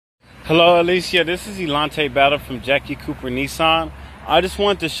Hello Alicia, this is Elante Battle from Jackie Cooper Nissan. I just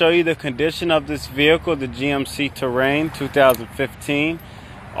want to show you the condition of this vehicle, the GMC Terrian 2015,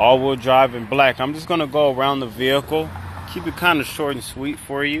 all-wheel drive in black. I'm just going to go around the vehicle, keep it kind of short and sweet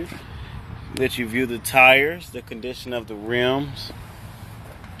for you, let you view the tires, the condition of the rims,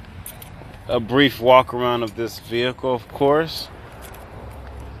 a brief walk around of this vehicle, of course.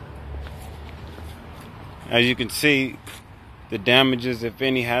 As you can see, the damages, if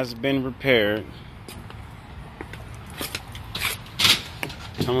any, has been repaired.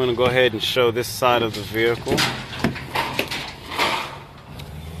 I'm going to go ahead and show this side of the vehicle.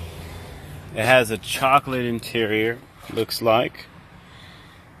 It has a chocolate interior, looks like.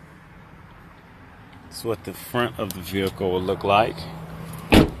 That's what the front of the vehicle will look like.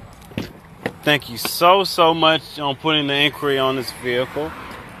 Thank you so much on putting the inquiry on this vehicle.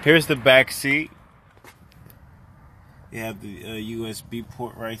 Here's the back seat. You have the USB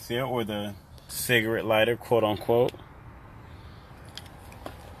port right there, or the cigarette lighter, quote unquote.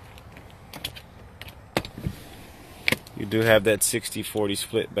 You do have that 60-40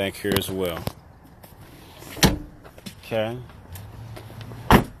 split back here as well. Okay.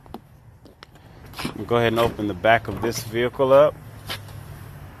 We'll go ahead and open the back of this vehicle up.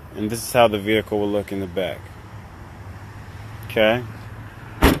 And this is how the vehicle will look in the back. Okay.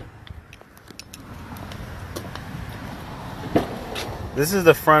 This is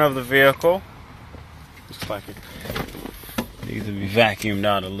the front of the vehicle. Looks like it needs to be vacuumed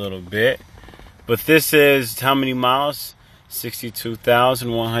out a little bit. But this is how many miles?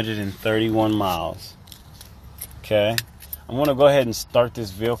 62,131 miles. Okay. I'm going to go ahead and start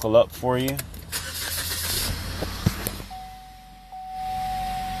this vehicle up for you.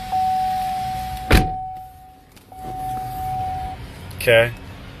 Okay.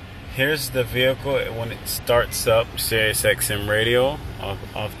 Here's the vehicle when it starts up. Sirius XM radio off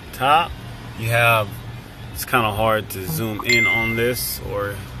the top. You have, it's kind of hard to zoom in on this,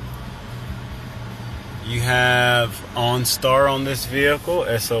 or you have OnStar on this vehicle,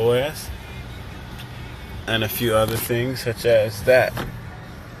 SOS, and a few other things such as that.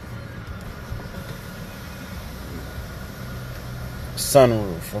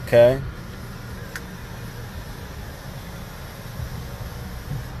 Sunroof, okay?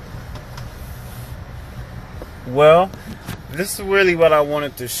 Well, this is really what I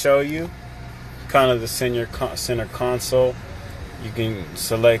wanted to show you. Kind of the center console. You can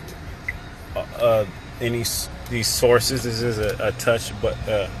select any these sources. This is a touch, but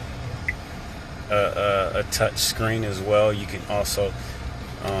a touch screen as well. You can also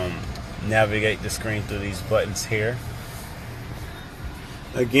navigate the screen through these buttons here.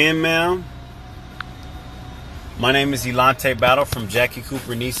 Again, ma'am, my name is Elante Battle from Jackie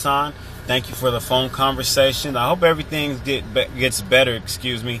Cooper Nissan. Thank you for the phone conversation. I hope everything gets better.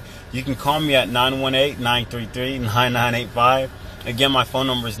 Excuse me. You can call me at 918-933-9985. Again, my phone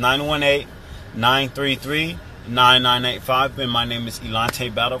number is 918-933-9985. And my name is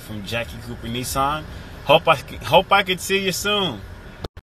Elante Battle from Jackie Cooper Nissan. Hope I could see you soon.